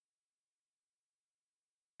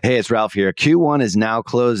Hey, it's Ralph here. Q1 is now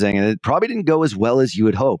closing, and it probably didn't go as well as you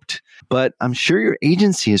had hoped. But I'm sure your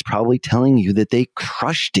agency is probably telling you that they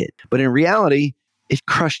crushed it. But in reality, it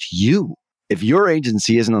crushed you. If your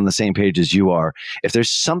agency isn't on the same page as you are, if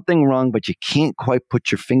there's something wrong, but you can't quite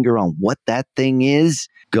put your finger on what that thing is,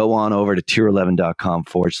 go on over to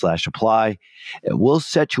tier11.com/apply, and we'll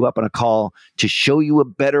set you up on a call to show you a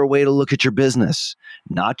better way to look at your business.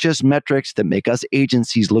 Not just metrics that make us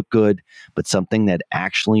agencies look good, but something that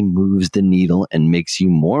actually moves the needle and makes you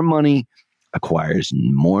more money, acquires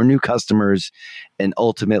more new customers, and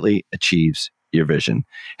ultimately achieves your vision.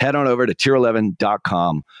 Head on over to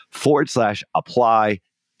tier11.com/apply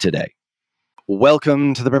today.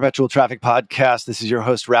 Welcome to the Perpetual Traffic Podcast. This is your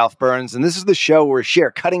host, Ralph Burns, and this is the show where we share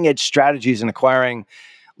cutting-edge strategies in acquiring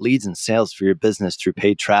leads and sales for your business through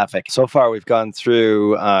paid traffic. So far, we've gone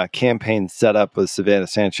through campaign setup with Savannah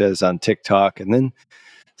Sanchez on TikTok, and then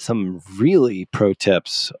some really pro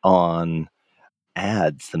tips on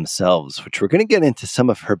ads themselves, which we're going to get into some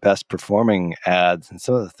of her best performing ads and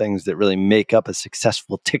some of the things that really make up a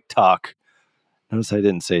successful TikTok. Notice I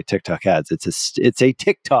didn't say TikTok ads. It's a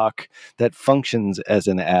TikTok that functions as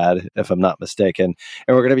an ad, if I'm not mistaken.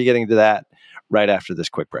 And we're going to be getting to that right after this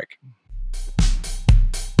quick break.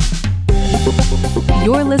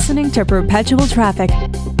 You're listening to Perpetual Traffic.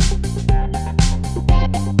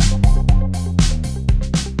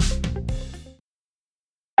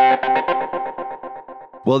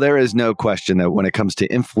 Well, there is no question that when it comes to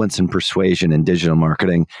influence and persuasion in digital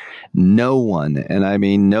marketing, no one, and I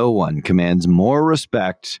mean no one, commands more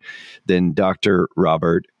respect than Dr.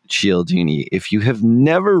 Robert Cialdini. If you have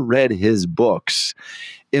never read his books,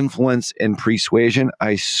 Influence and Persuasion,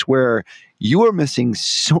 I swear you are missing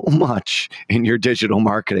so much in your digital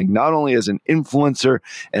marketing, not only as an influencer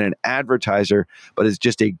and an advertiser, but as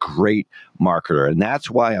just a great marketer. And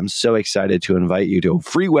that's why I'm so excited to invite you to a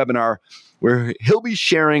free webinar where he'll be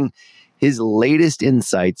sharing his latest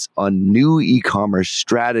insights on new e-commerce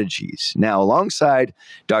strategies. Now, alongside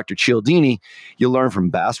Dr. Cialdini, you'll learn from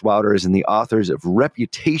Bass Wouters and the authors of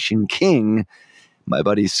Reputation King, my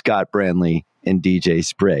buddies Scott Branley and DJ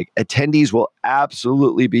Sprigg. Attendees will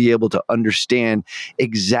absolutely be able to understand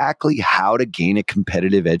exactly how to gain a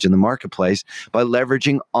competitive edge in the marketplace by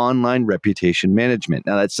leveraging online reputation management.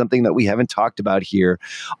 Now, that's something that we haven't talked about here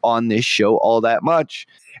on this show all that much.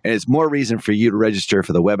 And it's more reason for you to register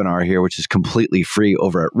for the webinar here, which is completely free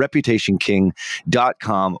over at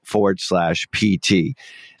reputationking.com/PT.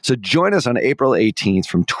 So join us on April 18th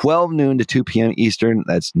from 12 noon to 2 p.m. Eastern.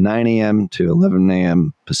 That's 9 a.m. to 11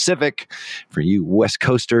 a.m. Pacific for you West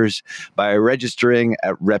Coasters by registering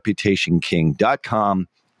at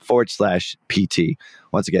reputationking.com/PT.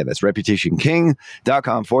 Once again, that's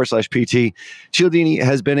reputationking.com/PT. Cialdini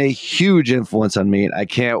has been a huge influence on me, and I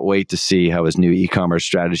can't wait to see how his new e-commerce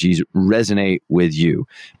strategies resonate with you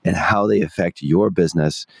and how they affect your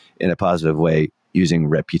business in a positive way using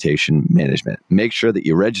reputation management. Make sure that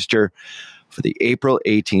you register for the April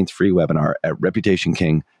 18th free webinar at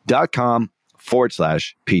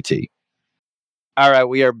reputationking.com/PT. All right,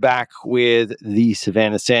 we are back with the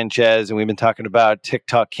Savannah Sanchez, and we've been talking about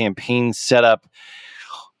TikTok campaign setup.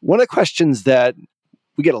 One of the questions that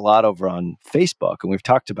we get a lot over on Facebook, and we've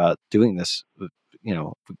talked about doing this, we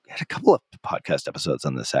had a couple of podcast episodes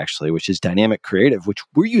on this actually, which is dynamic creative, which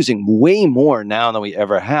we're using way more now than we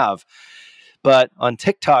ever have. But on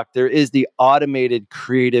TikTok, there is the automated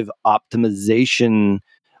creative optimization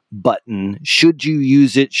button. Should you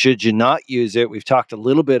use it? Should you not use it? We've talked a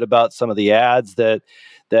little bit about some of the ads that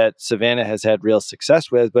Savannah has had real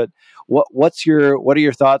success with. But what are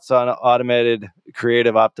your thoughts on automated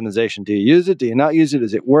creative optimization? Do you use it? Do you not use it?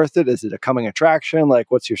 Is it worth it? Is it a coming attraction?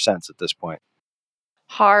 Like, what's your sense at this point?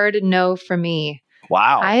 Hard no for me.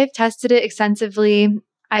 Wow. I have tested it extensively.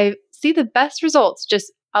 I see the best results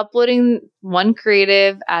just uploading one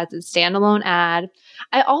creative as a standalone ad.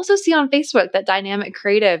 I also see on Facebook that dynamic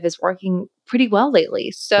creative is working pretty well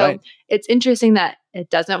lately. So It's interesting that it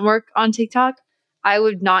doesn't work on TikTok. I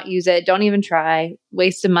would not use it. Don't even try.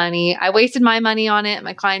 Waste of money. I wasted my money on it,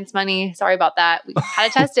 my client's money. Sorry about that. We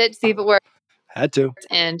had to test it to see if it worked. Had to.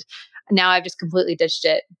 And now I've just completely ditched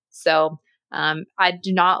it. So I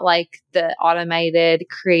do not like the automated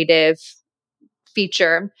creative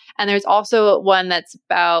feature. And there's also one that's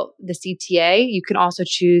about the CTA. You can also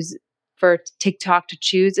choose for TikTok to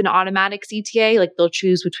choose an automatic CTA. Like they'll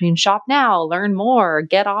choose between shop now, learn more,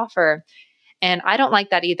 get offer. And I don't like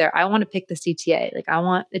that either. I want to pick the CTA. Like I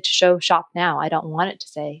want it to show shop now. I don't want it to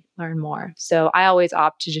say learn more. So I always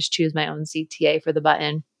opt to just choose my own CTA for the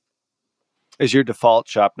button. Is your default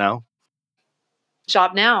shop now?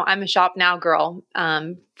 Shop now. I'm a shop now girl,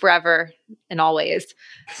 forever and always.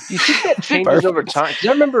 Do you think that changes over Perfect. time? Because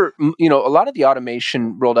I remember, a lot of the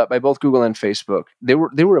automation rolled out by both Google and Facebook. They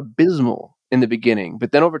were abysmal in the beginning,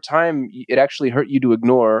 but then over time, it actually hurt you to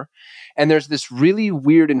ignore. And there's this really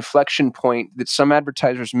weird inflection point that some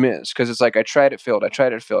advertisers miss because it's like, I tried it, failed. I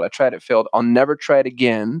tried it, failed. I tried it, failed. I'll never try it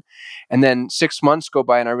again. And then 6 months go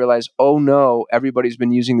by, and I realize, oh no, everybody's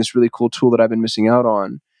been using this really cool tool that I've been missing out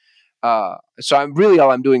on. So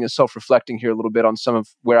all I'm doing is self-reflecting here a little bit on some of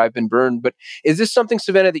where I've been burned. But is this something,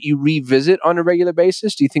 Savannah, that you revisit on a regular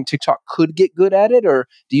basis? Do you think TikTok could get good at it, or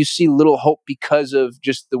do you see little hope because of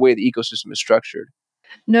just the way the ecosystem is structured?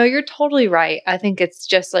 No, you're totally right. I think it's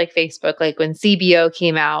just like Facebook. Like when CBO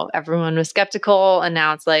came out, everyone was skeptical, and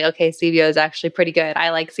now it's like, okay, CBO is actually pretty good. I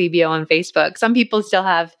like CBO on Facebook. Some people still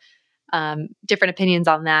have different opinions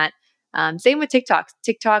on that. Same with TikTok.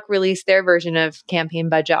 TikTok released their version of campaign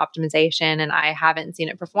budget optimization, and I haven't seen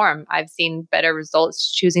it perform. I've seen better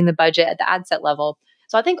results choosing the budget at the ad set level.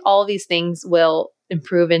 So I think all of these things will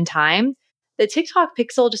improve in time. The TikTok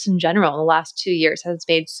pixel, just in general, in the last 2 years, has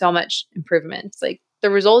made so much improvements. Like the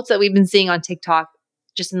results that we've been seeing on TikTok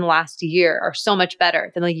just in the last year are so much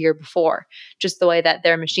better than the year before, just the way that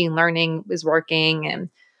their machine learning is working. And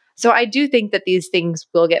so I do think that these things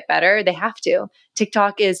will get better. They have to.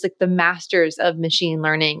 TikTok is like the masters of machine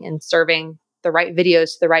learning and serving the right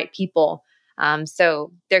videos to the right people.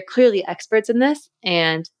 So they're clearly experts in this,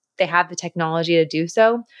 and they have the technology to do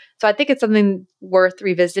so. So I think it's something worth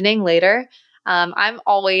revisiting later. I'm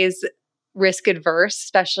always risk adverse,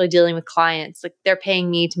 especially dealing with clients. Like they're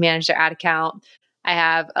paying me to manage their ad account.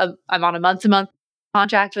 I'm on a month to month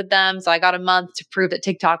contract with them. So I got a month to prove that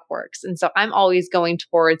TikTok works. And so I'm always going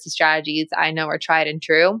towards the strategies I know are tried and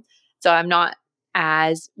true. So I'm not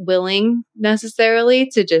as willing necessarily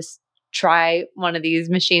to just try one of these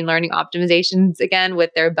machine learning optimizations again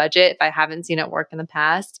with their budget if I haven't seen it work in the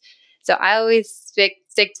past. So I always stick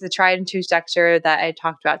to the tried and true structure that I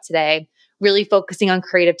talked about today, really focusing on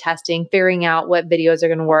creative testing, figuring out what videos are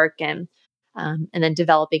going to work, and then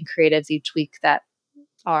developing creatives each week that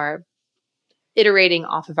are iterating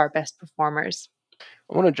off of our best performers.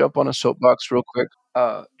 I want to jump on a soapbox real quick.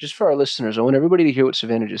 Just for our listeners, I want everybody to hear what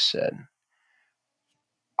Savannah just said.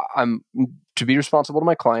 I'm to be responsible to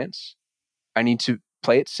my clients. I need to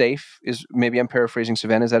play it safe. Maybe I'm paraphrasing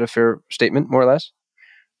Savannah. Is that a fair statement, more or less?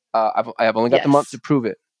 I have only got the month Yes. to prove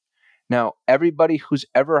it. Now, everybody who's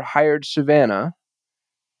ever hired Savannah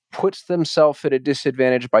puts themselves at a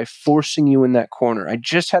disadvantage by forcing you in that corner. I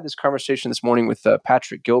just had this conversation this morning with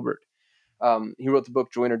Patrick Gilbert. He wrote the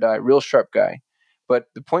book Join or Die, real sharp guy. But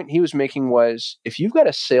the point he was making was, if you've got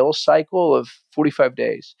a sales cycle of 45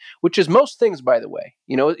 days, which is most things, by the way,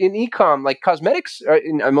 in e-com, like cosmetics,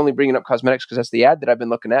 and I'm only bringing up cosmetics because that's the ad that I've been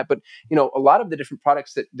looking at. But, a lot of the different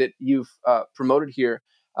products that you've promoted here,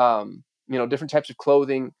 different types of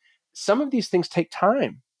clothing, some of these things take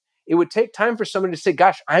time. It would take time for somebody to say,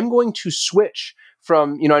 gosh, I'm going to switch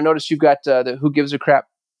from, I noticed you've got the Who Gives a Crap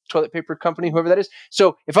toilet paper company, whoever that is.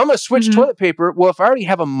 So if I'm going to switch toilet paper, well, if I already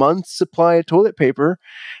have a month's supply of toilet paper,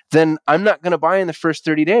 then I'm not going to buy in the first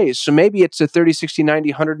 30 days. So maybe it's a 30, 60, 90,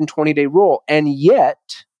 120 day rule. And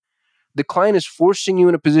yet the client is forcing you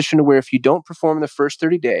in a position to where if you don't perform in the first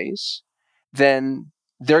 30 days, then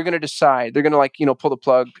they're going to decide, they're going to pull the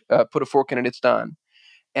plug, put a fork in it, it's done.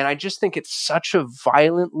 And I just think it's such a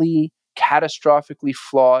violently, catastrophically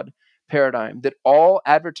flawed paradigm that all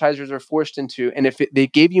advertisers are forced into. And if they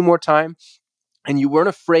gave you more time and you weren't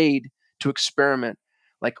afraid to experiment,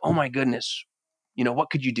 like, oh my goodness, what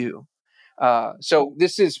could you do? So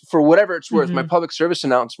this is, for whatever it's worth, my public service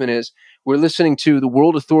announcement is we're listening to the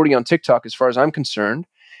world authority on TikTok, as far as I'm concerned,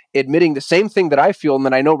 admitting the same thing that I feel and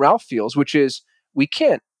that I know Ralph feels, which is we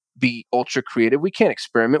can't be ultra creative. We can't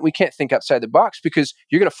experiment. We can't think outside the box because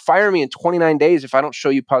you're going to fire me in 29 days if I don't show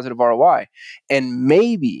you positive ROI. And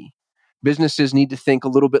maybe businesses need to think a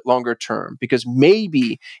little bit longer term, because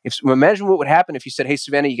maybe imagine what would happen if you said, hey,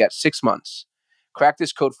 Savannah, you got 6 months, crack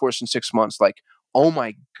this code for us in 6 months. Like, oh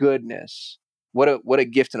my goodness, what a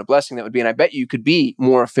gift and a blessing that would be. And I bet you could be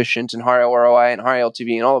more efficient and higher ROI and higher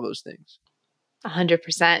LTV and all of those things.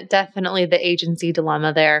 100%. Definitely the agency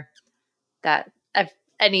dilemma there that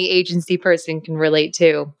any agency person can relate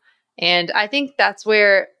to. And I think that's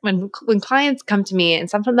where when clients come to me,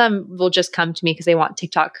 and some of them will just come to me because they want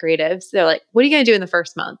TikTok creatives. They're like, what are you going to do in the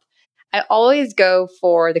first month? I always go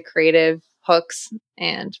for the creative hooks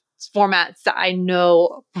and formats that I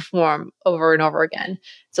know perform over and over again.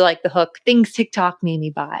 So like the hook, things TikTok made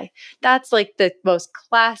me buy. That's like the most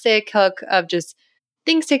classic hook of just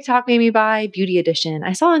things TikTok made me buy, beauty edition.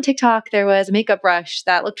 I saw on TikTok there was a makeup brush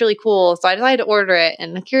that looked really cool. So I decided to order it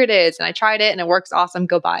and here it is. And I tried it and it works awesome.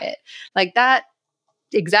 Go buy it. Like that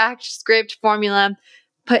exact script formula,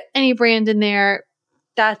 put any brand in there.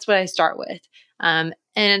 That's what I start with.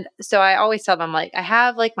 And so I always tell them, like, I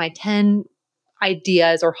have like my 10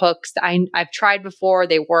 ideas or hooks that I've tried before,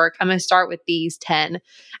 they work. I'm going to start with these 10.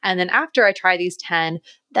 And then after I try these 10,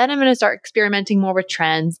 then I'm going to start experimenting more with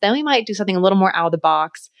trends. Then we might do something a little more out of the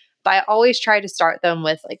box. But I always try to start them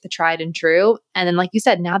with like the tried and true. And then, like you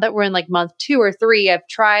said, now that we're in like month 2 or 3, I've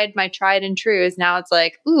tried my tried and trues. Now it's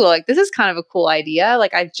like, ooh, like this is kind of a cool idea.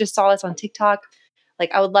 Like I just saw this on TikTok.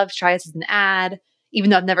 Like I would love to try this as an ad. Even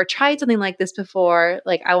though I've never tried something like this before,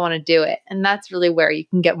 like I want to do it. And that's really where you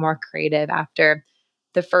can get more creative after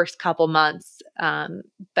the first couple months.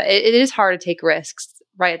 But it is hard to take risks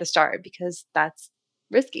right at the start because that's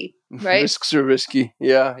risky, right? Risks are risky.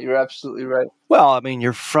 Yeah, you're absolutely right. Well, I mean,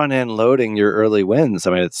 you're front end loading your early wins.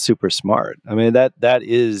 I mean, it's super smart. I mean, that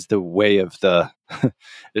is the way of the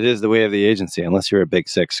it is the way of the agency, unless you're a big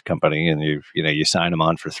 6 company and you sign them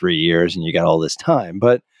on for 3 years and you got all this time.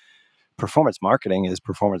 But performance marketing is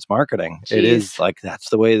performance marketing. Jeez. It is like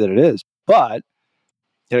that's the way that it is. But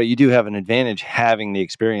you do have an advantage having the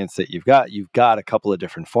experience that you've got. You've got a couple of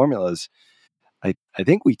different formulas. I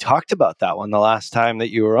think we talked about that one the last time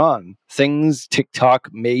that you were on. Things TikTok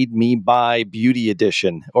made me buy beauty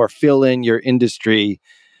edition, or fill in your industry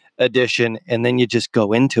edition, and then you just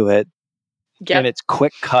go into it. Yep. And it's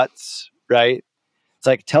quick cuts, right? It's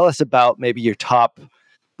like, tell us about maybe your top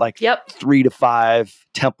Yep. 3 to 5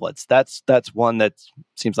 templates. That's one that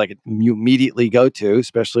seems like you immediately go to,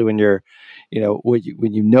 especially when you're, when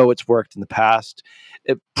you know it's worked in the past.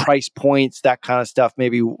 Price points, that kind of stuff.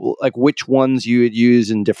 Maybe like which ones you would use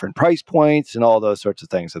in different price points and all those sorts of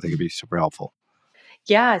things. I think it'd be super helpful.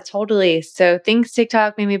 Yeah, totally. So things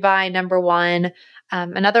TikTok made me buy, number 1.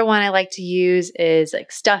 Another one I like to use is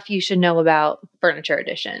like stuff you should know about furniture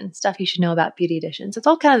edition, stuff you should know about beauty edition. So it's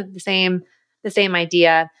all kind of the same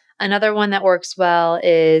idea. Another one that works well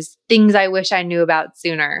is things I wish I knew about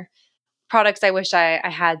sooner, products I wish I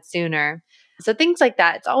had sooner. So things like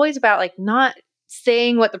that. It's always about like not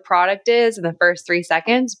saying what the product is in the first 3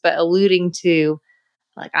 seconds, but alluding to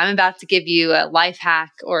like, I'm about to give you a life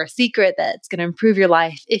hack or a secret that's going to improve your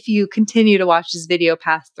life if you continue to watch this video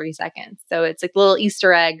past 3 seconds. So it's like a little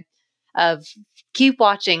Easter egg of keep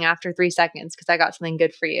watching after 3 seconds because I got something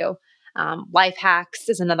good for you. Life hacks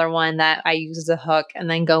is another one that I use as a hook and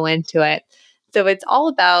then go into it. So it's all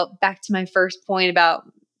about, back to my first point about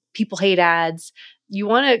people hate ads. You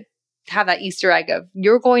want to have that Easter egg of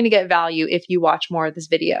you're going to get value if you watch more of this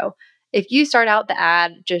video. If you start out the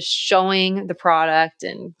ad just showing the product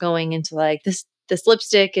and going into like this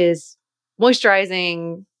lipstick is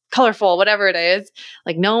moisturizing, colorful, whatever it is,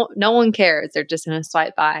 like no one cares. They're just going to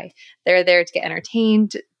swipe by. They're there to get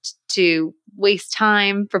entertained, to waste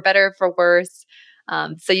time for better, for worse.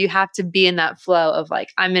 So you have to be in that flow of like,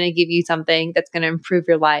 I'm going to give you something that's going to improve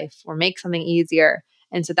your life or make something easier.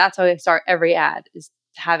 And so that's how I start every ad, is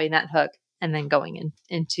having that hook and then going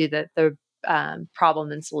into the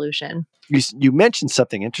problem and solution. You mentioned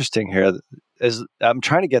something interesting here. As I'm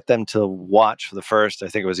trying to get them to watch for the first, I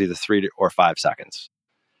think it was either 3 or 5 seconds.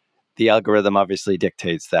 The algorithm obviously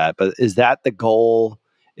dictates that, but is that the goal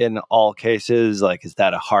in all cases? Like, is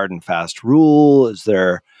that a hard and fast rule?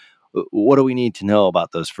 What do we need to know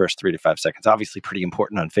about those first 3 to 5 seconds? Obviously pretty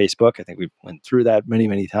important on Facebook. I think we went through that many,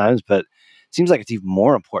 many times, but it seems like it's even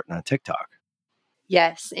more important on TikTok.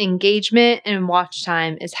 Yes, engagement and watch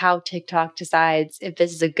time is how TikTok decides if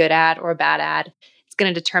this is a good ad or a bad ad. It's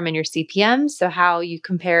going to determine your CPM, so how you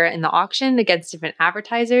compare in the auction against different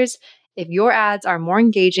advertisers. If your ads are more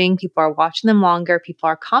engaging, people are watching them longer, people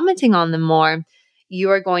are commenting on them more, you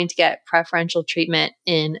are going to get preferential treatment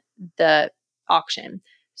in the auction.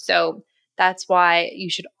 So that's why you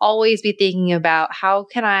should always be thinking about, how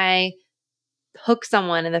can I hook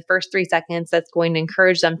someone in the first 3 seconds that's going to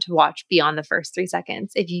encourage them to watch beyond the first 3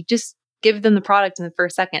 seconds. If you just give them the product in the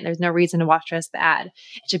first second, there's no reason to watch the rest of the ad.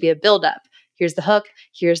 It should be a buildup. Here's the hook.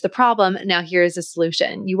 Here's the problem. Now here's the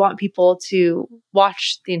solution. You want people to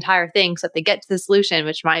watch the entire thing so that they get to the solution,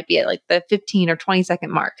 which might be at like the 15 or 20-second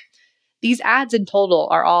mark. These ads in total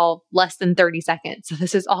are all less than 30 seconds. So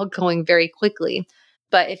this is all going very quickly.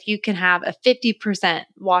 But if you can have a 50%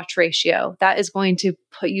 watch ratio, that is going to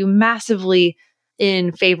put you massively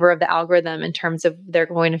in favor of the algorithm in terms of they're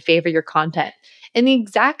going to favor your content. In the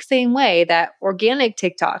exact same way that organic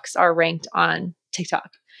TikToks are ranked on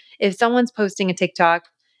TikTok. If someone's posting a TikTok,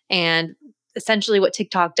 and essentially what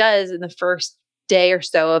TikTok does in the first day or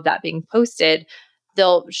so of that being posted,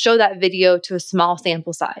 they'll show that video to a small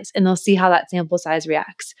sample size and they'll see how that sample size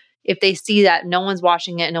reacts. If they see that no one's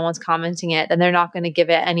watching it, no one's commenting it, then they're not going to give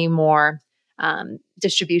it any more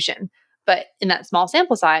distribution. But in that small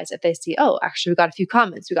sample size, if they see, oh, actually, we got a few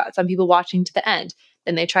comments, we got some people watching to the end,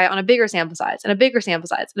 then they try it on a bigger sample size and a bigger sample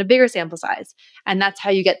size and a bigger sample size. And that's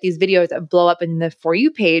how you get these videos that blow up in the For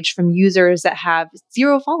You page from users that have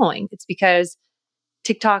zero following. It's because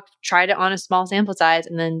TikTok tried it on a small sample size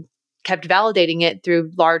and then kept validating it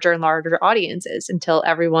through larger and larger audiences until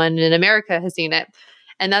everyone in America has seen it.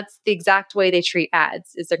 And that's the exact way they treat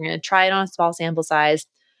ads, is they're going to try it on a small sample size.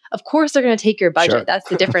 Of course, they're going to take your budget. Sure. That's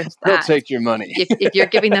the difference. They'll take your money. If you're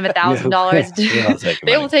giving them $1,000,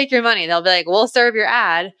 they will take your money. They'll be like, we'll serve your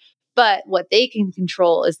ad. But what they can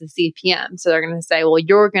control is the CPM. So they're going to say, well,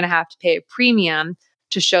 you're going to have to pay a premium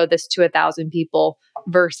to show this to 1,000 people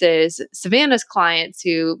versus Savannah's clients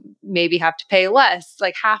who maybe have to pay less,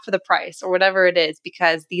 like half of the price or whatever it is,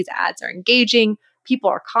 because these ads are engaging. People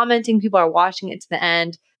are commenting, people are watching it to the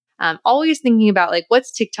end. Always thinking about like,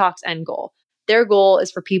 what's TikTok's end goal? Their goal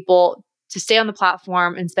is for people to stay on the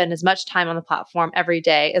platform and spend as much time on the platform every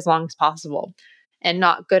day as long as possible and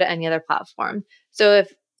not go to any other platform. So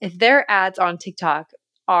if their ads on TikTok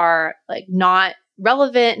are like not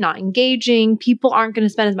relevant, not engaging, people aren't going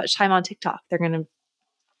to spend as much time on TikTok. They're going to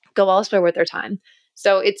go elsewhere with their time.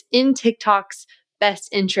 So it's in TikTok's best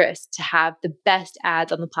interest to have the best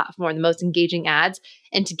ads on the platform, the most engaging ads,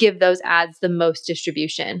 and to give those ads the most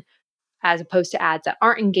distribution, as opposed to ads that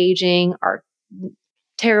aren't engaging, are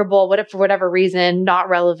terrible, for whatever reason, not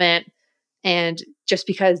relevant. And just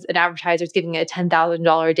because an advertiser is giving it a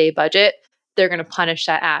 $10,000 a day budget, they're going to punish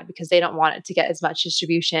that ad because they don't want it to get as much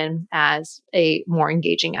distribution as a more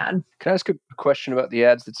engaging ad. Can I ask a question about the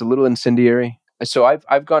ads that's a little incendiary? So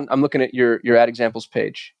I'm looking at your ad examples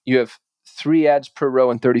page. You have 3 ads per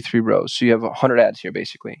row and 33 rows. So you have 100 ads here,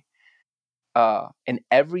 basically. And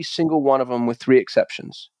every single one of them, with 3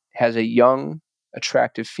 exceptions, has a young,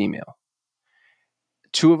 attractive female.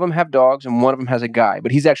 2 of them have dogs and 1 of them has a guy,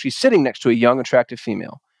 but he's actually sitting next to a young, attractive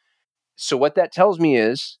female. So what that tells me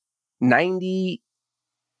is 98%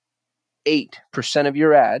 of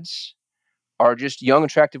your ads are just young,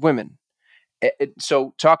 attractive women.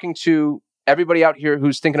 So talking to everybody out here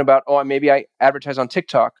who's thinking about, maybe I advertise on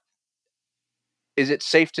TikTok, is it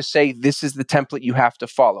safe to say this is the template you have to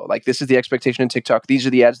follow? Like, this is the expectation in TikTok. These are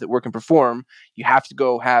the ads that work and perform. You have to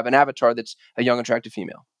go have an avatar that's a young, attractive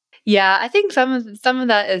female. Yeah, I think some of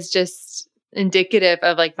that is just indicative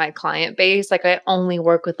of like my client base. Like, I only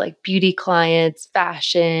work with like beauty clients,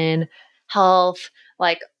 fashion, health.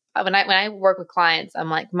 Like when I work with clients,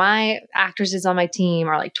 I'm like, my actresses on my team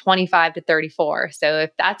are like 25 to 34. So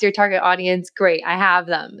if that's your target audience, great. I have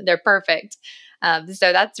them. They're perfect.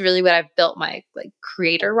 So that's really what I've built my like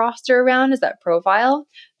creator roster around, is that profile.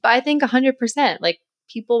 But I think 100%, like,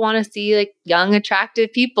 people want to see like young,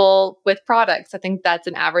 attractive people with products. I think that's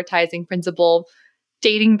an advertising principle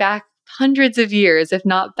dating back hundreds of years, if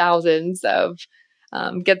not thousands, of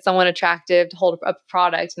get someone attractive to hold up a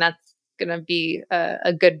product, and that's going to be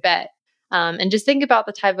a good bet. And just think about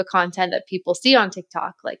the type of content that people see on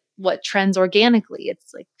TikTok, like what trends organically.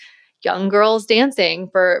 It's like young girls dancing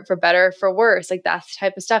for better, for worse. Like, that's the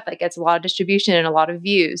type of stuff that gets a lot of distribution and a lot of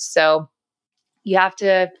views. So you have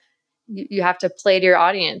to play to your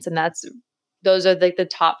audience, and those are like the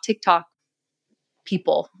top TikTok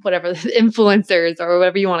people, whatever, influencers or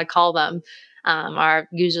whatever you want to call them, are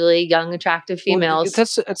usually young, attractive females. Well,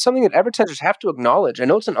 that's something that advertisers have to acknowledge. I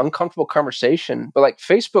know it's an uncomfortable conversation, but like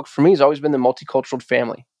Facebook for me has always been the multicultural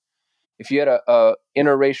family. If you had a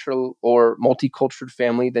interracial or multicultural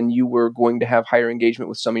family, then you were going to have higher engagement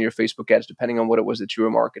with some of your Facebook ads, depending on what it was that you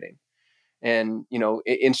were marketing. And,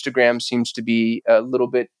 Instagram seems to be a little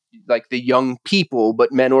bit like the young people,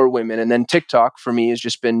 but men or women. And then TikTok for me has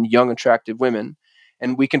just been young, attractive women.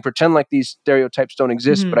 And we can pretend like these stereotypes don't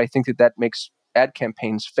exist, but I think that makes ad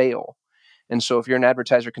campaigns fail. And so if you're an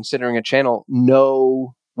advertiser considering a channel,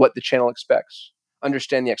 know what the channel expects,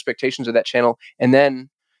 understand the expectations of that channel, and then,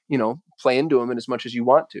 play into them as much as you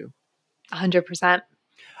want to. 100%.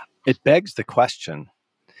 It begs the question,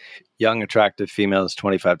 young, attractive females,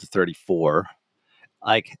 25 to 34.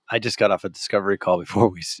 Like, I just got off a discovery call before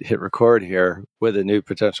we hit record here with a new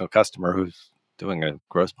potential customer who's doing a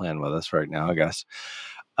growth plan with us right now, I guess.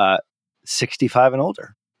 65 and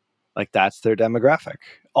older. Like, that's their demographic.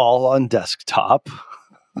 All on desktop.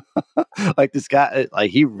 Like, this guy,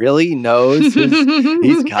 like, he really knows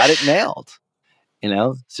he's got it nailed.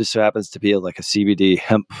 It just so happens to be like a CBD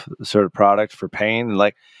hemp sort of product for pain.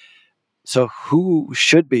 Like, so who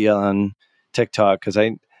should be on TikTok? Because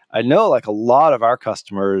I know like a lot of our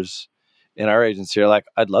customers, in our agency are like,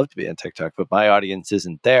 I'd love to be on TikTok, but my audience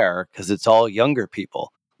isn't there because it's all younger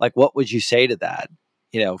people. Like, what would you say to that?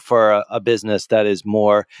 For a business that is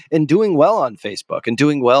more and doing well on Facebook and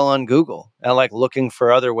doing well on Google and like looking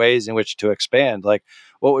for other ways in which to expand. Like,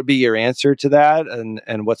 what would be your answer to that?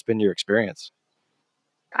 And what's been your experience?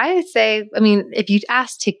 I would say, if you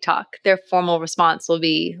ask TikTok, their formal response will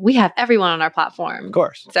be, we have everyone on our platform. Of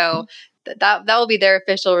course. So that will be their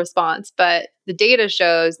official response. But the data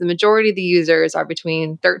shows the majority of the users are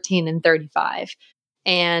between 13 and 35.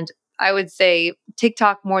 And I would say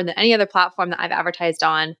TikTok, more than any other platform that I've advertised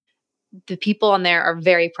on, the people on there are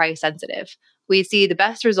very price sensitive. We see the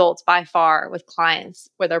best results by far with clients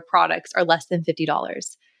where their products are less than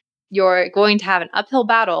 $50. You're going to have an uphill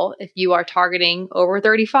battle if you are targeting over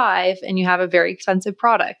 35 and you have a very expensive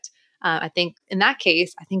product. I think in that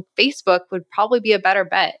case, I think Facebook would probably be a better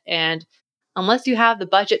bet. And unless you have the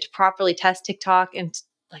budget to properly test TikTok, and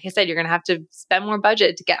like I said, you're going to have to spend more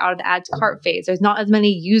budget to get out of the add to cart phase. There's not as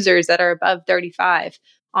many users that are above 35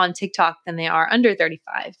 on TikTok than they are under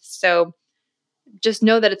 35. So just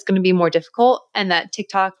know that it's going to be more difficult and that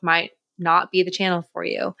TikTok might not be the channel for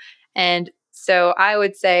you. And so I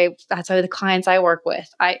would say that's why the clients I work with,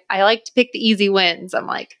 I like to pick the easy wins. I'm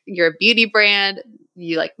like, you're a beauty brand,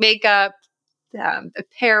 you like makeup,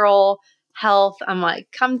 apparel, health. I'm like,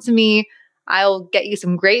 come to me. I'll get you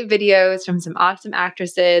some great videos from some awesome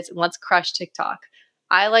actresses and let's crush TikTok.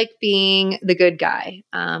 I like being the good guy.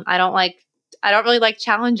 I don't really like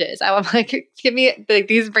challenges. I want give me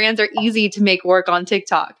these brands are easy to make work on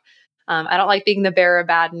TikTok. I don't like being the bearer of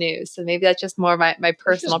bad news. So maybe that's just more my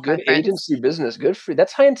personal preference. Good agency business. Good for you.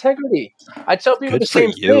 That's high integrity. I tell people Good the for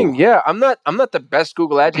same you. thing. Yeah, I'm not the best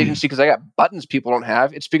Google Ads agency because I got buttons people don't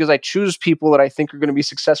have. It's because I choose people that I think are going to be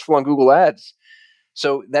successful on Google Ads.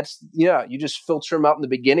 So you just filter them out in the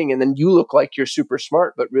beginning and then you look like you're super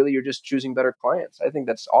smart, but really you're just choosing better clients. I think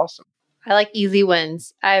that's awesome. I like easy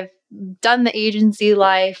wins. I've done the agency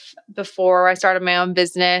life before I started my own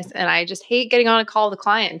business, and I just hate getting on a call with a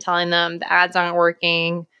client and telling them the ads aren't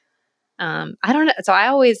working. I don't know. So I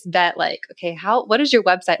always bet okay, what does your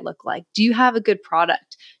website look like? Do you have a good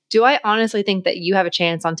product? Do I honestly think that you have a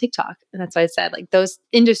chance on TikTok? And that's why I said those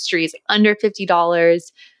industries under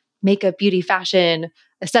 $50, makeup, beauty, fashion,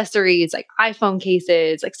 accessories, like iPhone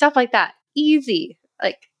cases, like stuff like that. Easy.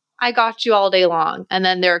 I got you all day long. And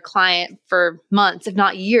then they're a client for months, if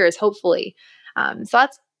not years, hopefully. So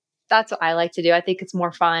that's what I like to do. I think it's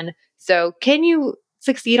more fun. So can you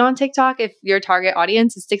succeed on TikTok if your target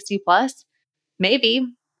audience is 60 plus? Maybe,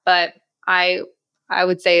 but I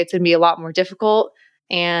would say it's going to be a lot more difficult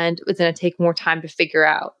and it's going to take more time to figure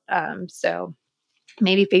out. So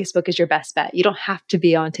maybe Facebook is your best bet. You don't have to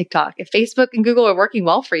be on TikTok. If Facebook and Google are working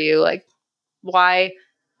well for you, why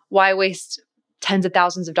waste tens of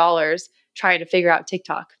thousands of dollars trying to figure out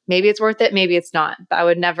TikTok? Maybe it's worth it, maybe it's not. But I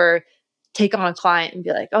would never take on a client and be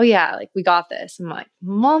like, oh yeah, we got this. I'm like,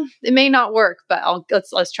 well, it may not work, but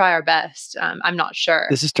let's try our best. I'm not sure.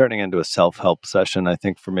 This is turning into a self-help session, I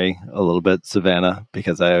think, for me a little bit, Savannah,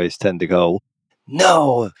 because I always tend to go,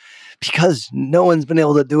 no, because no one's been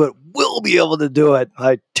able to do it. We'll be able to do it.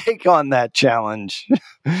 I take on that challenge.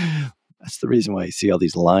 That's the reason why you see all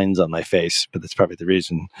these lines on my face, but that's probably the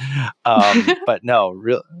reason. But no,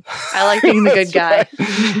 real. I like being the good guy.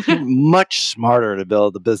 You're much smarter to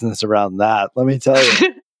build a business around that. Let me tell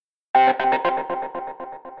you.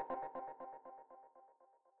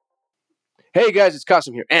 Hey guys, it's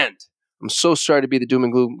Kasim here, and I'm so sorry to be the doom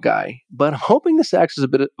and gloom guy, but I'm hoping this acts as a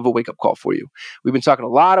bit of a wake-up call for you. We've been talking a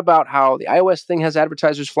lot about how the iOS thing has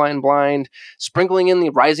advertisers flying blind, sprinkling in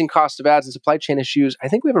the rising cost of ads and supply chain issues. I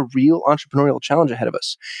think we have a real entrepreneurial challenge ahead of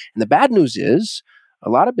us. And the bad news is a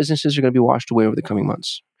lot of businesses are going to be washed away over the coming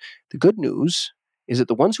months. The good news is that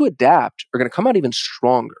the ones who adapt are going to come out even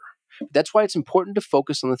stronger. That's why it's important to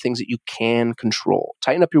focus on the things that you can control.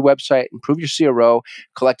 Tighten up your website, improve your CRO,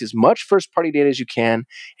 collect as much first-party data as you can,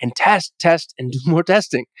 and test, and do more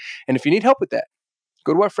testing. And if you need help with that,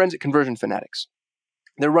 go to our friends at Conversion Fanatics.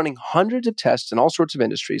 They're running hundreds of tests in all sorts of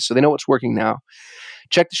industries, so they know what's working now.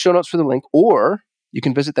 Check the show notes for the link, or you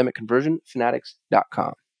can visit them at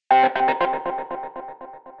conversionfanatics.com.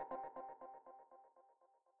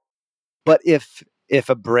 But if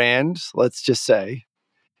a brand, let's just say,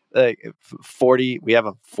 40, we have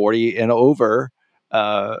a 40 and over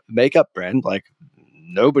makeup brand,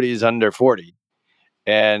 nobody's under 40,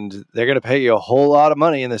 and they're going to pay you a whole lot of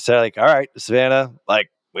money, and they say all right, Savannah,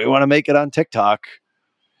 we want to make it on TikTok.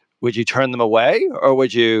 Would you turn them away, or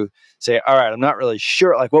would you say, all right, I'm not really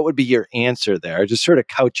sure? What would be your answer there? Just sort of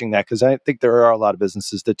couching that, because I think there are a lot of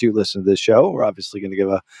businesses that do listen to this show. We're obviously going to give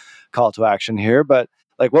a call to action here, but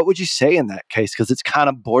Like, what would you say in that case? Because it's kind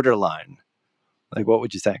of borderline. Like, what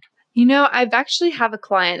would you think? I've actually have a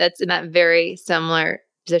client that's in that very similar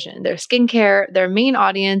position. Their skincare, their main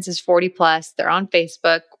audience is 40 plus. They're on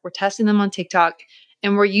Facebook. We're testing them on TikTok,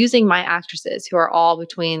 and we're using my actresses who are all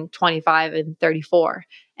between 25 and 34.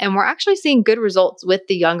 And we're actually seeing good results with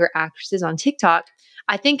the younger actresses on TikTok.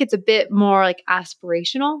 I think it's a bit more like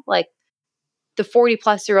aspirational. Like the 40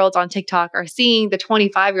 plus year olds on TikTok are seeing the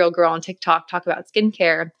 25-year-old girl on TikTok talk about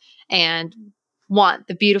skincare and want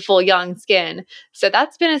the beautiful young skin. So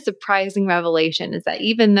that's been a surprising revelation, is that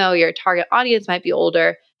even though your target audience might be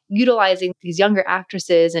older, utilizing these younger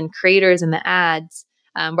actresses and creators in the ads,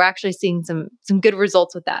 we're actually seeing some good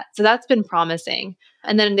results with that. So that's been promising.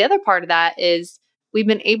 And then the other part of that is we've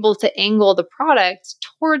been able to angle the product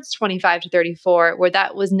towards 25 to 34, where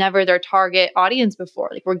that was never their target audience before.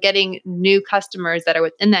 Like we're getting new customers that are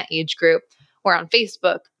within that age group, where on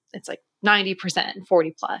Facebook, it's like 90%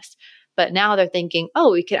 40 plus. But now they're thinking,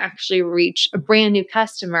 oh, we can actually reach a brand new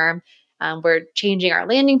customer. We're changing our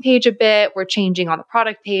landing page a bit. We're changing on the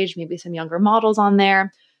product page, maybe some younger models on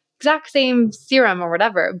there. Exact same serum or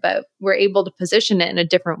whatever, but we're able to position it in a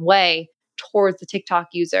different way towards the TikTok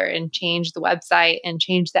user and change the website and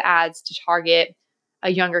change the ads to target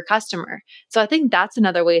a younger customer. So I think that's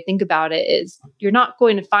another way to think about it, is you're not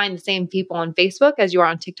going to find the same people on Facebook as you are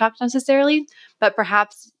on TikTok necessarily, but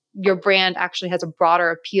perhaps your brand actually has a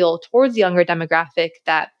broader appeal towards the younger demographic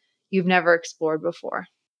that you've never explored before.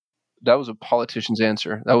 That was a politician's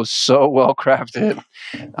answer. That was so well crafted.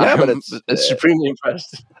 Yeah, but it's supremely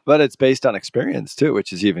impressed. But it's based on experience too,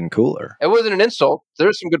 which is even cooler. It wasn't an insult.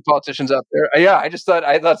 There's some good politicians out there. Yeah,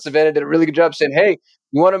 I thought Savannah did a really good job saying, "Hey,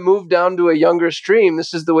 you want to move down to a younger stream?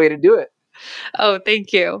 This is the way to do it." Oh,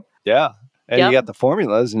 thank you. Yeah. And Yep. you got the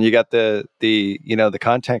formulas, and you got the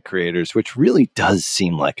content creators, which really does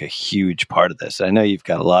seem like a huge part of this. I know you've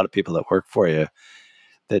got a lot of people that work for you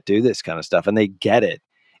that do this kind of stuff, and they get it.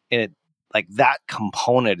 And it, like, that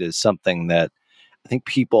component is something that I think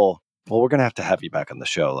people, well, we're going to have you back on the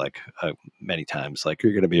show like many times. Like,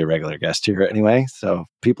 you're going to be a regular guest here anyway. So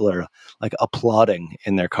people are like applauding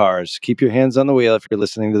in their cars. Keep your hands on the wheel if you're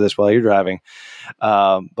listening to this while you're driving.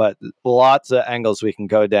 But lots of angles we can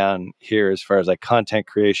go down here as far as like content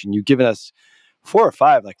creation. You've given us 4 or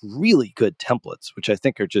 5 like really good templates, which I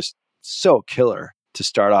think are just so killer to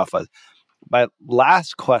start off with. My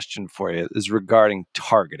last question for you is regarding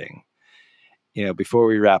targeting, before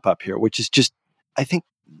we wrap up here, which is just, I think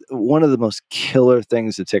one of the most killer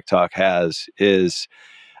things that TikTok has is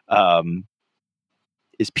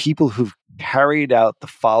people who've carried out the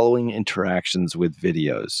following interactions with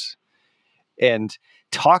videos. And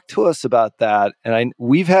talk to us about that. And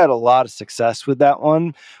we've had a lot of success with that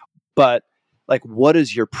one, but like, what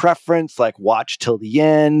is your preference? Like, watch till the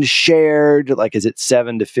end, shared, like, is it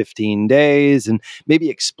 7 to 15 days? And maybe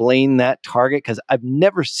explain that target, because I've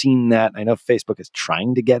never seen that. I know Facebook is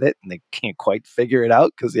trying to get it and they can't quite figure it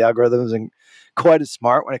out because the algorithm isn't quite as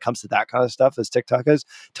smart when it comes to that kind of stuff as TikTok is.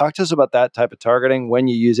 Talk to us about that type of targeting, when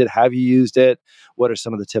you use it, have you used it? What are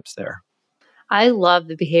some of the tips there? I love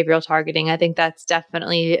the behavioral targeting. I think that's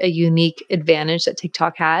definitely a unique advantage that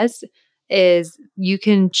TikTok has, is you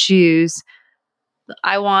can choose,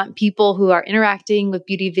 I want people who are interacting with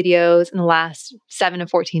beauty videos in the last 7 to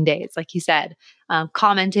 14 days, like you said,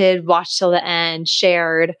 commented, watched till the end,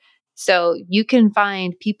 shared. So you can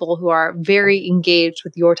find people who are very engaged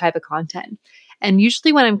with your type of content. And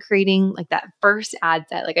usually when I'm creating like that first ad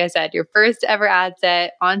set, like I said, your first ever ad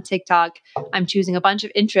set on TikTok, I'm choosing a bunch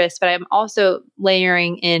of interests, but I'm also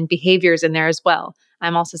layering in behaviors in there as well.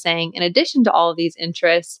 I'm also saying, in addition to all of these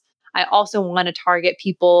interests, I also want to target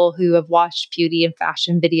people who have watched beauty and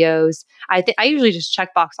fashion videos. I usually just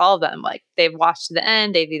checkbox all of them. Like, they've watched to the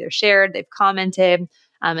end, they've either shared, they've commented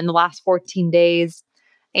in the last 14 days.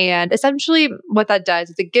 And essentially what that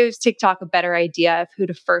does is it gives TikTok a better idea of who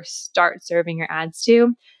to first start serving your ads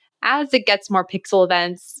to. As it gets more pixel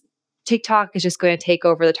events, TikTok is just going to take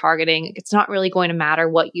over the targeting. It's not really going to matter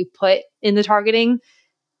what you put in the targeting,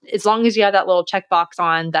 as long as you have that little checkbox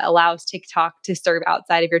on that allows TikTok to serve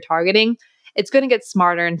outside of your targeting. It's going to get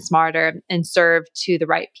smarter and smarter and serve to the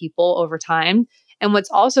right people over time. And what's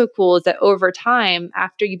also cool is that over time,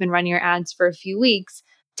 after you've been running your ads for a few weeks,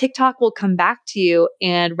 TikTok will come back to you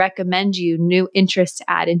and recommend you new interests to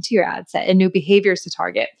add into your ad set and new behaviors to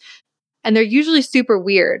target. And they're usually super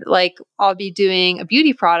weird. Like, I'll be doing a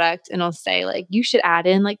beauty product and I'll say, like, you should add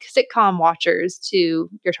in like sitcom watchers to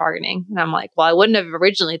your targeting. And I'm like, well, I wouldn't have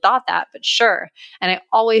originally thought that, but sure. And I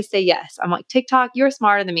always say yes. I'm like, TikTok, you're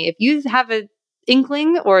smarter than me. If you have an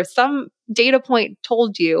inkling or some data point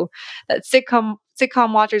told you that sitcom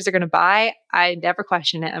sitcom watchers are going to buy, I never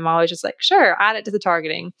question it. I'm always just like, sure, add it to the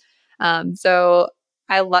targeting. So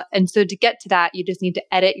and so to get to that, you just need to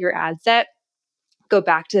edit your ad set, go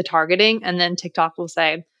back to the targeting, and then TikTok will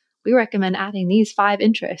say, we recommend adding these 5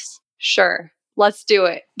 interests. Sure, let's do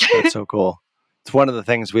it. That's so cool. It's one of the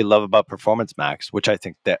things we love about Performance Max, which I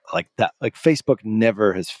think that Facebook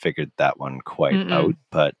never has figured that one quite out.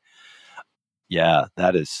 But yeah,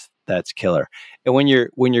 that's killer. And when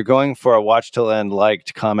you're going for a watch till end,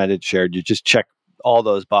 liked, commented, shared, you just check all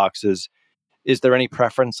those boxes. Is there any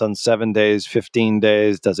preference on 7 days, 15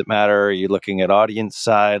 days? Does it matter? Are you looking at audience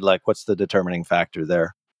side? Like, what's the determining factor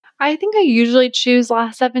there? I think I usually choose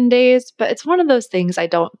last 7 days, but it's one of those things I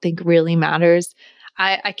don't think really matters.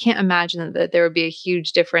 I can't imagine that there would be a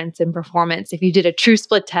huge difference in performance if you did a true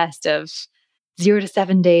split test of 0 to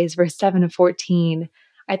 7 days versus 7 to 14.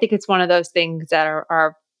 I think it's one of those things that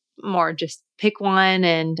are more just pick one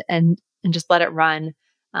and just let it run.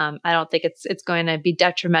 I don't think it's going to be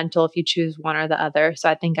detrimental if you choose one or the other. So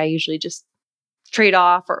I think I usually just trade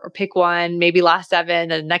off or pick one, maybe last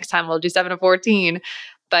 7, and next time we'll do 7 to 14.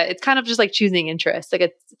 But it's kind of just like choosing interests.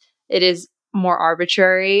 Like it is more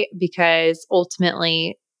arbitrary because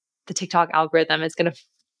ultimately the TikTok algorithm is going to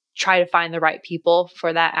try to find the right people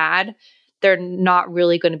for that ad. They're not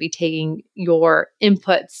really going to be taking your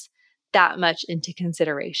inputs that much into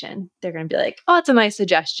consideration. They're going to be like, oh, it's a nice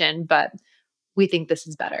suggestion, but we think this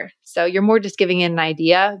is better. So you're more just giving it an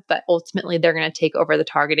idea, but ultimately they're going to take over the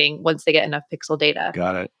targeting once they get enough pixel data.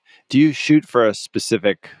 Got it. Do you shoot for a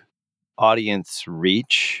specific audience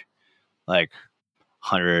reach, like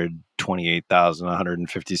 128,000,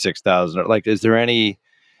 156,000? Like, is there any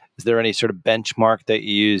sort of benchmark that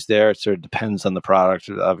you use there? It sort of depends on the product.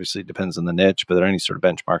 It obviously depends on the niche, but are there any sort of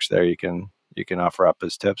benchmarks there you can offer up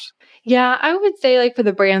as tips? Yeah, I would say like for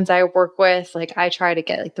the brands I work with, like I try to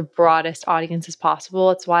get like the broadest audience as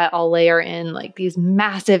possible. It's why I'll layer in like these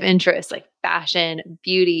massive interests like fashion,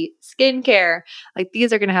 beauty, skincare. Like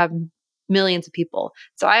these are going to have millions of people.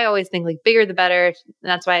 So I always think like bigger the better. And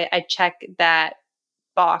that's why I check that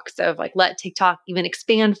box of like let TikTok even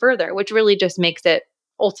expand further, which really just makes it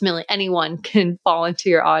ultimately anyone can fall into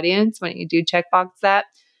your audience when you do checkbox that.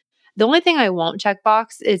 The only thing I won't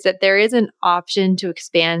checkbox is that there is an option to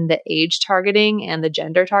expand the age targeting and the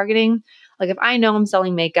gender targeting. Like if I know I'm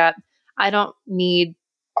selling makeup, I don't need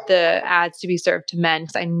the ads to be served to men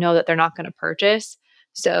because I know that they're not going to purchase.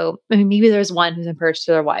 So I mean, maybe there's one who's in purchase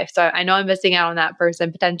to their wife. So I know I'm missing out on that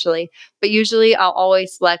person potentially. But usually I'll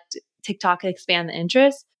always select TikTok and expand the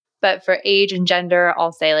interest. But for age and gender,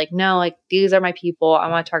 I'll say like, no, like these are my people. I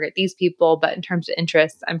want to target these people. But in terms of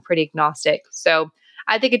interests, I'm pretty agnostic. So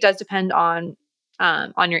I think it does depend on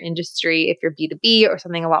your industry. If you're B2B or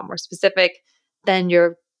something a lot more specific, then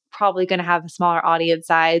you're probably going to have a smaller audience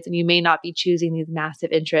size and you may not be choosing these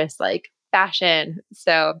massive interests like fashion.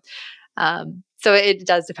 So it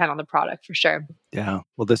does depend on the product for sure. Yeah.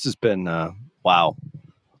 Well, this has been, wow,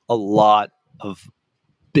 a lot of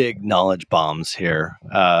big knowledge bombs here,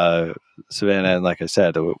 Savannah. And like I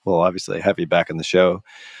said, we'll obviously have you back on the show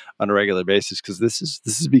on a regular basis because this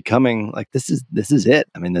is becoming like this is it.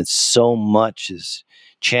 I mean, there's so much is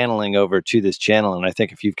channeling over to this channel, and I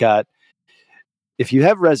think if you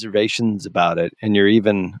have reservations about it, and you're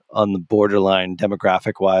even on the borderline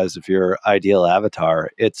demographic wise of your ideal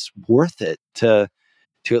avatar, it's worth it to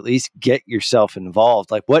at least get yourself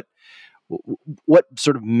involved. Like what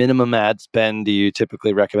sort of minimum ad spend do you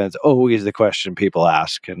typically recommend? It's always the question people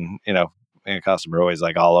ask, and a customer always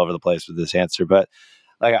like all over the place with this answer, but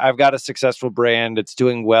like I've got a successful brand, it's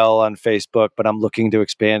doing well on Facebook, but I'm looking to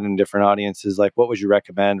expand in different audiences. Like what would you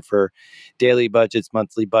recommend for daily budgets,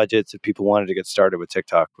 monthly budgets if people wanted to get started with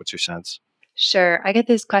TikTok? What's your sense? Sure. I get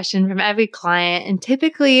this question from every client, and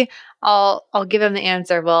typically I'll give them the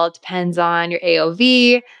answer. Well, it depends on your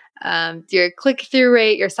AOV, your click through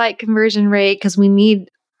rate, your site conversion rate, because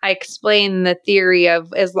I explain the theory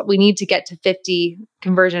of is we need to get to 50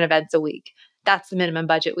 conversion events a week. That's the minimum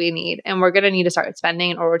budget we need. And we're going to need to start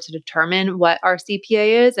spending in order to determine what our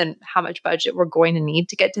CPA is and how much budget we're going to need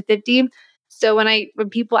to get to 50. So when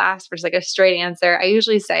people ask for like a straight answer, I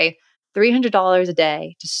usually say $300 a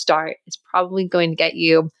day to start is probably going to get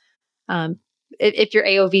you, if your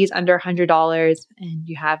AOV is under $100 and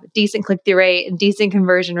you have a decent click-through rate and decent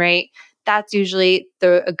conversion rate, that's usually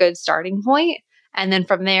a good starting point. And then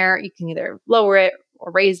from there, you can either lower it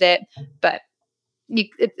or raise it. But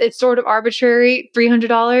it's sort of arbitrary,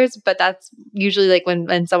 $300, but that's usually like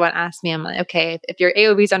when someone asks me, I'm like, okay, if your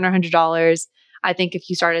AOV is under $100, I think if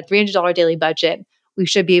you start a $300 daily budget, we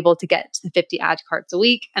should be able to get to the 50 ad cards a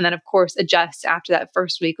week. And then, of course, adjust after that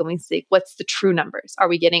first week when we see what's the true numbers. Are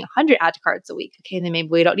we getting 100 ad cards a week? Okay, then maybe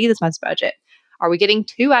we don't need this much budget. Are we getting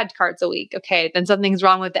 2 ad cards a week? Okay, then something's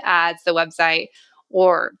wrong with the ads, the website,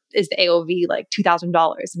 or is the AOV like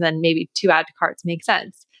 $2,000? And then maybe 2 ad cards make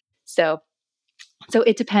sense. So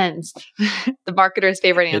it depends. The marketer's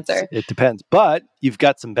favorite answer. It depends. But you've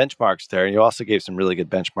got some benchmarks there. And you also gave some really good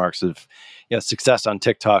benchmarks of, success on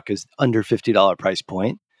TikTok is under $50 price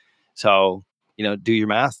point. So, do your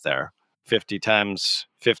math there. 50 times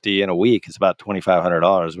 50 in a week is about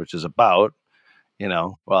 $2,500, which is about,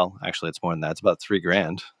 well, actually it's more than that. It's about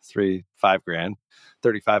 $3,000, $5,000,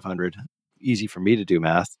 3,500. Easy for me to do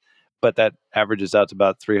math. But that averages out to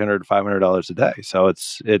about $300 to $500 a day. So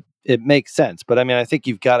it makes sense. But I mean, I think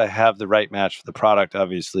you've got to have the right match for the product,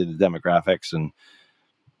 obviously the demographics. And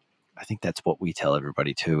I think that's what we tell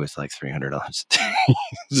everybody too, is like $300 a day.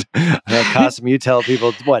 Costum, you tell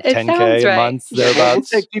people what, $10K a month? Yeah, we'll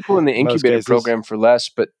take people in the incubator program for less,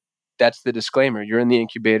 but that's the disclaimer. You're in the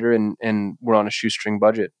incubator and we're on a shoestring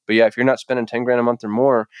budget. But yeah, if you're not spending $10,000 a month or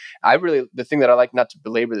more, the thing that I like, not to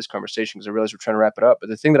belabor this conversation because I realize we're trying to wrap it up, but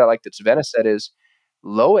the thing that I like that Savannah said is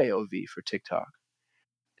low AOV for TikTok.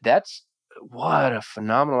 That's what a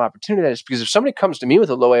phenomenal opportunity that is, because if somebody comes to me with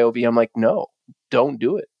a low AOV, I'm like, no, don't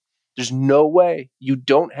do it. There's no way.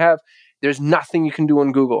 There's nothing you can do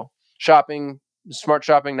on Google. Shopping, smart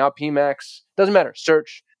shopping, now PMax, doesn't matter.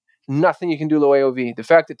 Search. Nothing you can do low AOV. The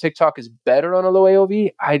fact that TikTok is better on a low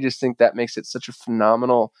AOV, I just think that makes it such a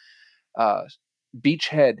phenomenal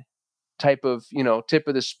beachhead type of, tip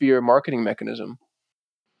of the spear marketing mechanism.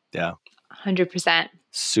 Yeah. 100%.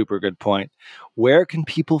 Super good point. Where can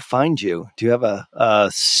people find you? Do you have a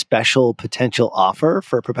special potential offer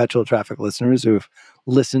for Perpetual Traffic listeners who've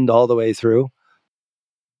listened all the way through?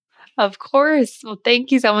 Of course. Well,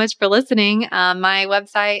 thank you so much for listening. My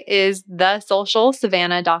website is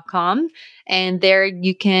thesocialsavannah.com, and there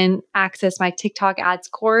you can access my TikTok ads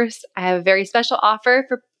course. I have a very special offer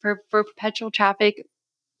for Perpetual Traffic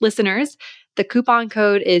listeners. The coupon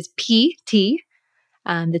code is PT,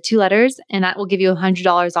 the 2 letters, and that will give you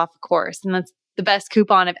 $100 off the course. And that's the best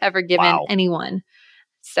coupon I've ever given anyone.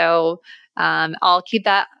 So I'll keep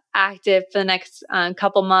that active for the next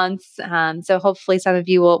couple months. So hopefully some of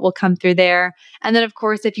you will come through there. And then, of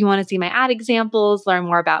course, if you want to see my ad examples, learn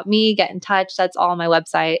more about me, get in touch, that's all on my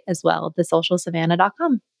website as well,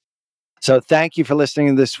 thesocialsavannah.com. So thank you for listening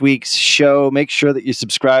to this week's show. Make sure that you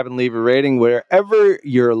subscribe and leave a rating wherever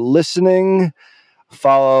you're listening.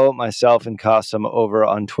 Follow myself and Costum over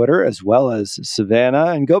on Twitter, as well as Savannah,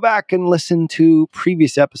 and go back and listen to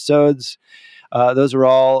previous episodes. Those are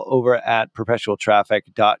all over at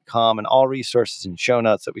perpetualtraffic.com, and all resources and show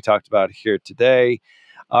notes that we talked about here today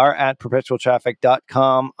are at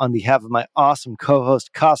perpetualtraffic.com. On behalf of my awesome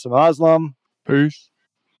co-host, Costum Aslam. Peace.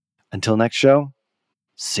 Until next show,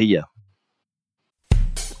 see ya.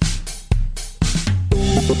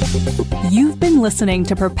 You've been listening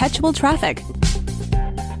to Perpetual Traffic,